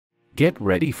Get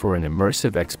ready for an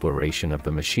immersive exploration of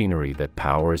the machinery that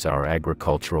powers our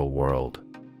agricultural world.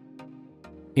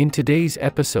 In today's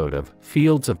episode of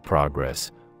Fields of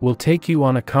Progress, we'll take you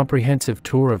on a comprehensive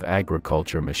tour of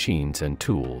agriculture machines and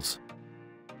tools.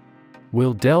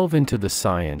 We'll delve into the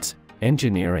science,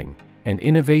 engineering, and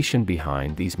innovation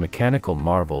behind these mechanical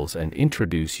marvels and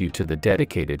introduce you to the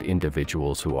dedicated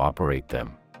individuals who operate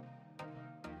them.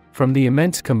 From the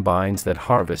immense combines that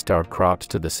harvest our crops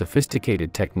to the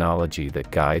sophisticated technology that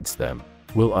guides them,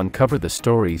 we'll uncover the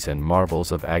stories and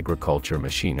marvels of agriculture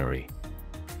machinery.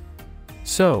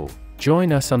 So,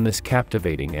 join us on this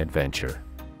captivating adventure.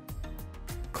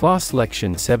 CLAAS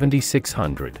Axian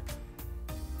 7600.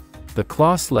 The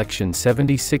CLAAS Axian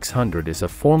 7600 is a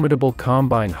formidable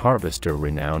combine harvester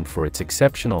renowned for its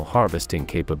exceptional harvesting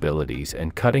capabilities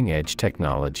and cutting-edge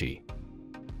technology.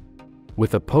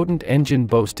 With a potent engine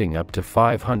boasting up to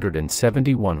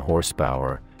 571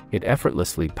 horsepower, it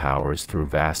effortlessly powers through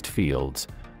vast fields,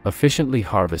 efficiently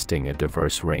harvesting a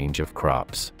diverse range of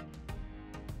crops.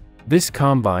 This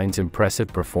combine's impressive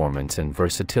performance and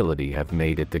versatility have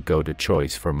made it the go-to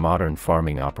choice for modern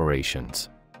farming operations.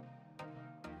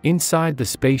 Inside the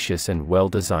spacious and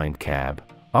well-designed cab,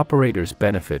 operators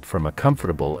benefit from a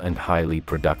comfortable and highly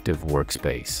productive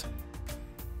workspace.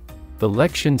 The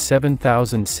Axian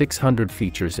 7600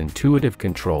 features intuitive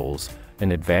controls,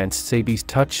 an advanced CLAAS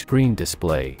touchscreen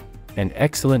display, and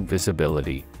excellent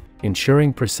visibility,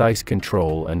 ensuring precise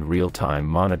control and real-time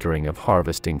monitoring of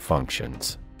harvesting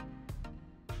functions.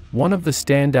 One of the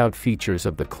standout features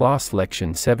of the CLAAS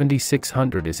Axian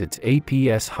 7600 is its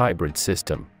APS hybrid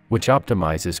system, which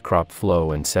optimizes crop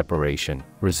flow and separation,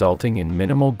 resulting in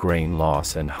minimal grain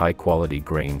loss and high-quality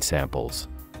grain samples.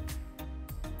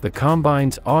 The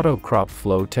combine's auto crop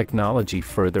flow technology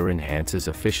further enhances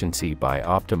efficiency by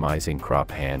optimizing crop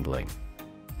handling.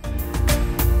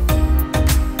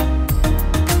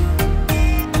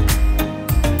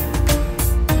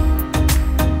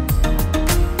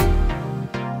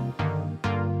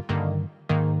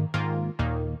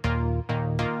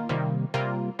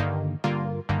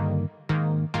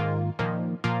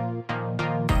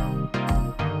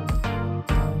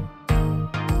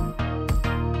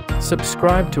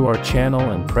 Subscribe to our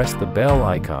channel and press the bell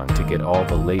icon to get all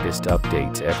the latest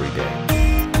updates every day.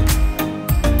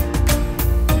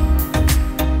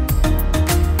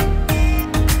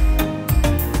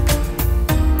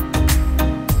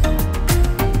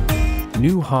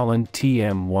 New Holland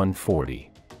TM140.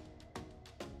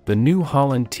 The new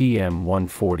Holland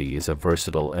TM140 is a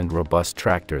versatile and robust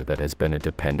tractor that has been a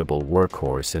dependable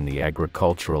workhorse in the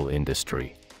agricultural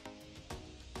industry.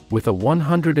 With a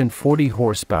 140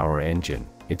 horsepower engine,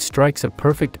 it strikes a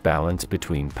perfect balance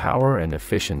between power and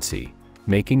efficiency,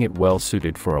 making it well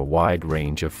suited for a wide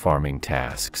range of farming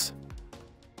tasks.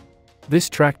 This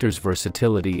tractor's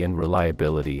versatility and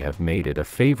reliability have made it a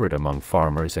favorite among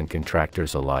farmers and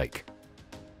contractors alike.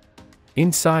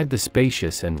 Inside the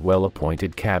spacious and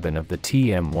well-appointed cabin of the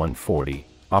TM140,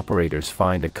 operators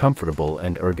find a comfortable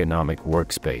and ergonomic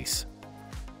workspace.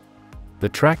 The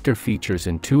tractor features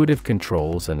intuitive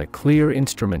controls and a clear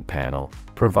instrument panel,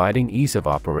 providing ease of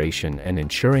operation and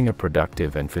ensuring a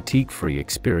productive and fatigue-free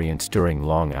experience during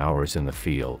long hours in the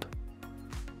field.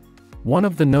 One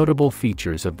of the notable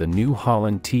features of the new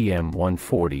Holland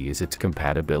TM140 is its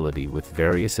compatibility with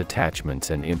various attachments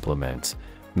and implements,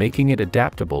 making it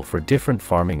adaptable for different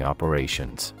farming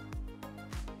operations.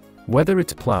 Whether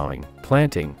it's plowing,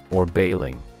 planting, or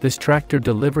baling, this tractor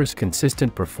delivers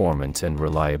consistent performance and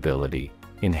reliability,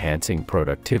 enhancing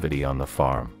productivity on the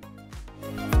farm.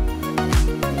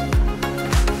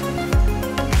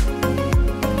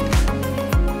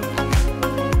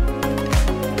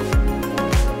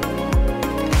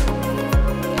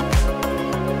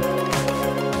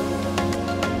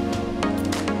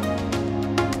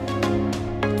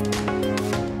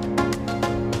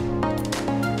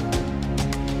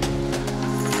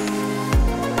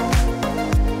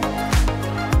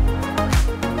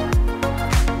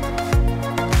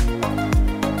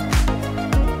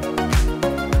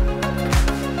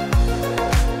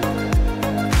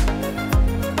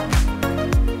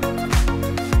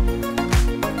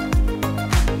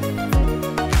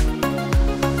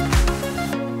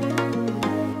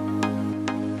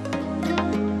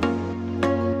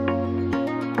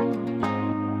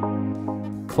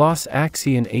 CLAAS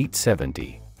Axian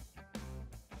 870.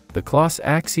 The CLAAS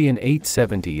Axian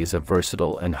 870 is a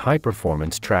versatile and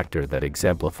high-performance tractor that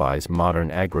exemplifies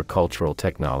modern agricultural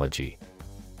technology.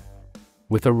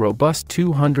 With a robust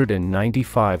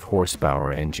 295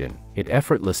 horsepower engine, it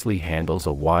effortlessly handles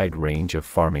a wide range of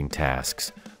farming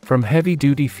tasks, from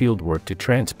heavy-duty fieldwork to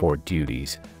transport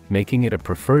duties, making it a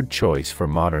preferred choice for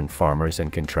modern farmers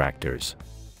and contractors.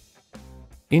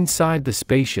 Inside the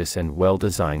spacious and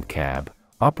well-designed cab,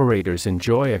 operators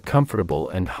enjoy a comfortable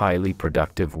and highly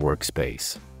productive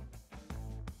workspace.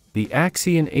 The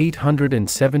Axian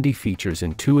 870 features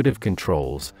intuitive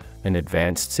controls, an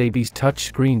advanced CLAAS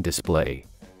touchscreen display,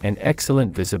 and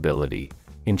excellent visibility,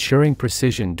 ensuring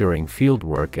precision during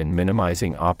fieldwork and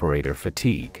minimizing operator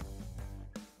fatigue.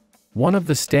 One of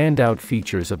the standout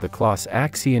features of the CLAAS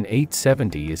Axian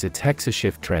 870 is its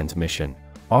hexashift transmission,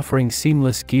 offering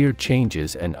seamless gear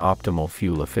changes and optimal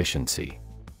fuel efficiency.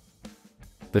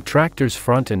 The tractor's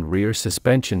front and rear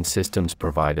suspension systems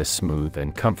provide a smooth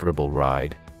and comfortable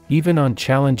ride, even on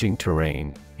challenging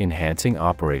terrain, enhancing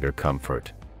operator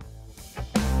comfort.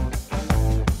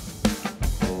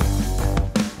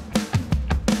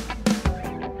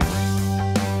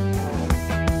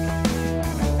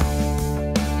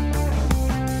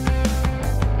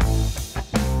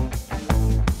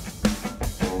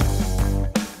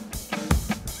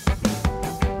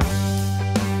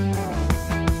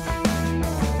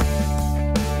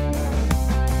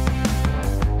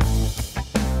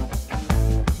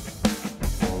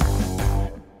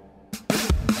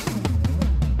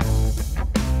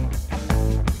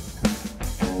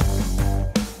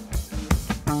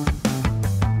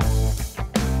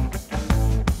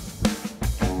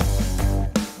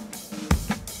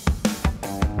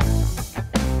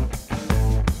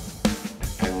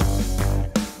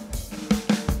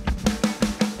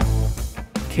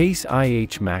 CLAAS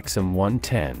IH Maxum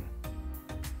 110.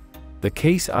 The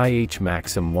CLAAS IH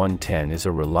Maxum 110 is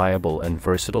a reliable and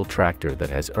versatile tractor that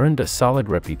has earned a solid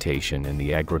reputation in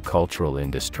the agricultural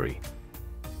industry.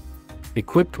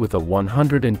 Equipped with a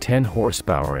 110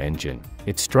 horsepower engine,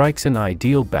 it strikes an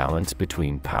ideal balance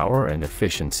between power and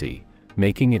efficiency,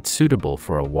 making it suitable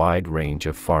for a wide range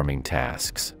of farming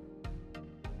tasks.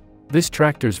 This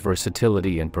tractor's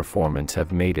versatility and performance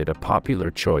have made it a popular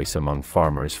choice among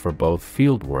farmers for both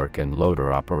fieldwork and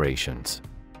loader operations.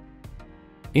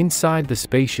 Inside the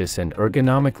spacious and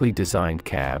ergonomically designed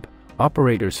cab,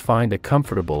 operators find a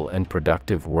comfortable and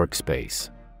productive workspace.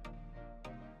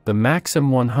 The Maxum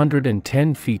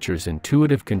 110 features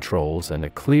intuitive controls and a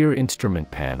clear instrument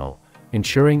panel,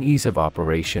 ensuring ease of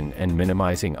operation and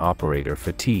minimizing operator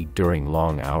fatigue during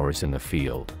long hours in the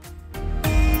field.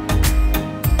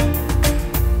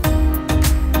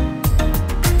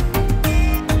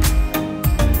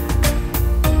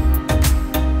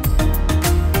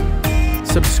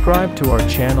 Subscribe to our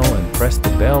channel and press the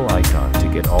bell icon to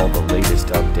get all the latest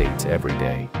updates every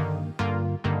day.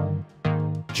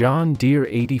 John Deere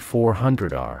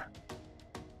 8400R.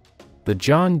 The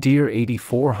John Deere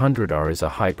 8400R is a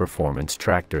high-performance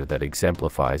tractor that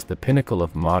exemplifies the pinnacle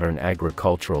of modern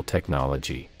agricultural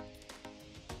technology.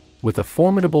 With a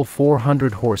formidable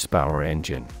 400 horsepower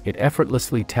engine, it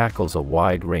effortlessly tackles a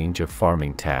wide range of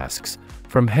farming tasks,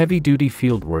 from heavy-duty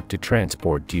fieldwork to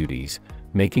transport duties,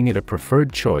 making it a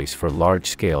preferred choice for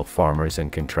large-scale farmers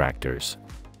and contractors.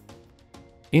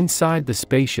 Inside the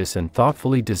spacious and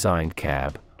thoughtfully designed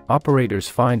cab, operators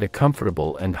find a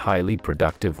comfortable and highly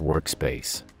productive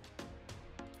workspace.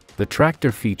 The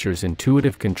tractor features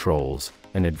intuitive controls,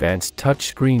 an advanced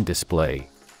touchscreen display,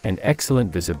 and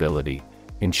excellent visibility,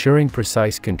 ensuring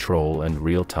precise control and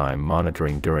real-time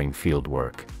monitoring during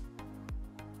fieldwork.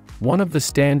 One of the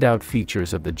standout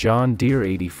features of the John Deere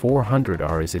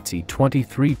 8400R is its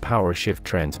E23 power shift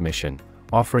transmission,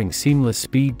 offering seamless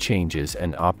speed changes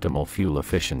and optimal fuel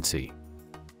efficiency.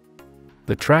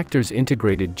 The tractor's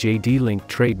integrated JD-Link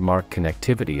trademark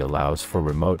connectivity allows for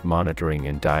remote monitoring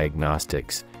and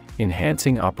diagnostics,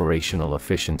 enhancing operational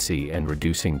efficiency and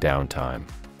reducing downtime.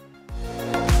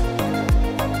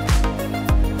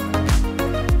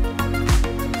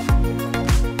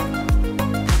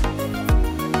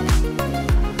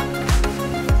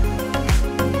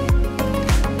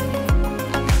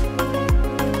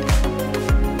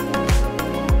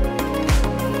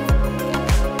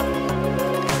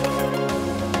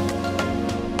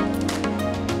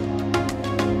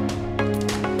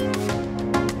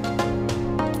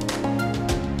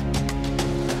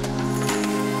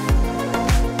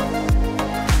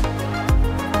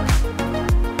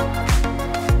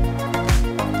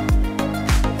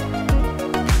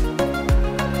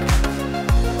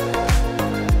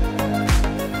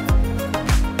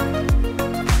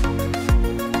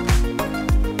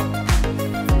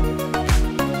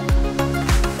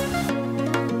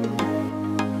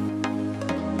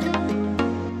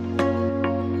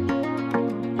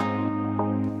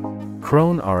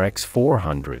 Kuhn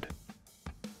RX400.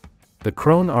 The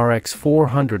Kuhn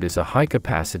RX400 is a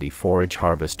high-capacity forage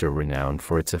harvester renowned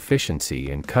for its efficiency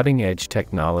and cutting-edge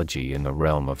technology in the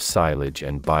realm of silage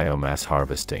and biomass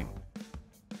harvesting.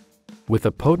 With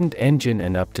a potent engine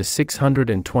and up to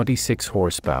 626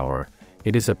 horsepower,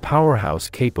 it is a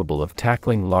powerhouse capable of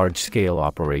tackling large-scale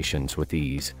operations with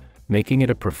ease, making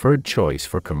it a preferred choice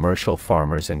for commercial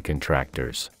farmers and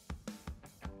contractors.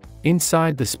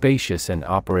 Inside the spacious and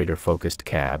operator-focused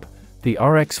cab, the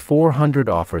RX400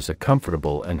 offers a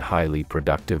comfortable and highly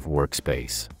productive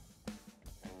workspace.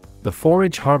 The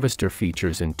forage harvester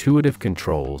features intuitive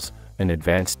controls, an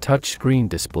advanced touchscreen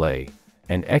display,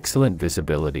 and excellent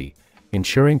visibility,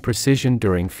 ensuring precision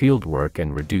during field work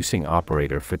and reducing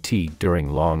operator fatigue during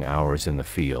long hours in the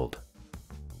field.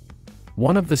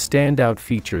 One of the standout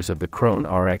features of the Kuhn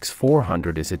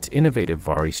RX400 is its innovative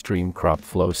VariStream crop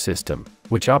flow system,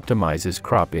 which optimizes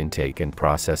crop intake and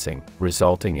processing,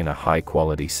 resulting in a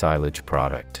high-quality silage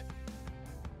product.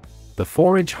 The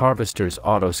forage harvester's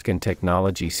AutoScan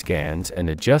technology scans and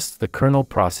adjusts the kernel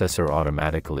processor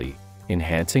automatically,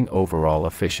 enhancing overall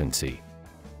efficiency.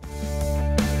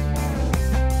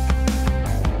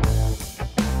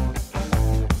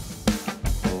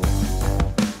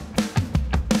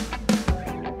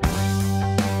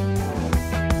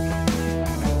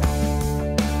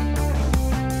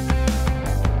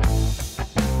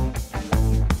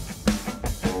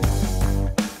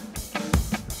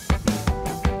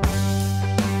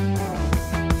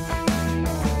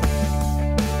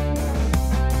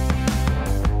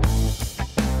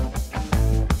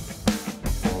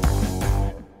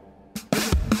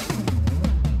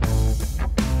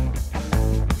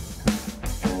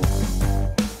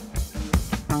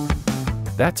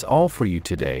 That's all for you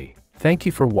today. Thank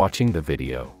you for watching the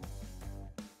video.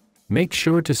 Make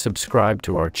sure to subscribe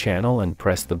to our channel and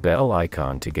press the bell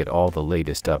icon to get all the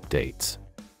latest updates.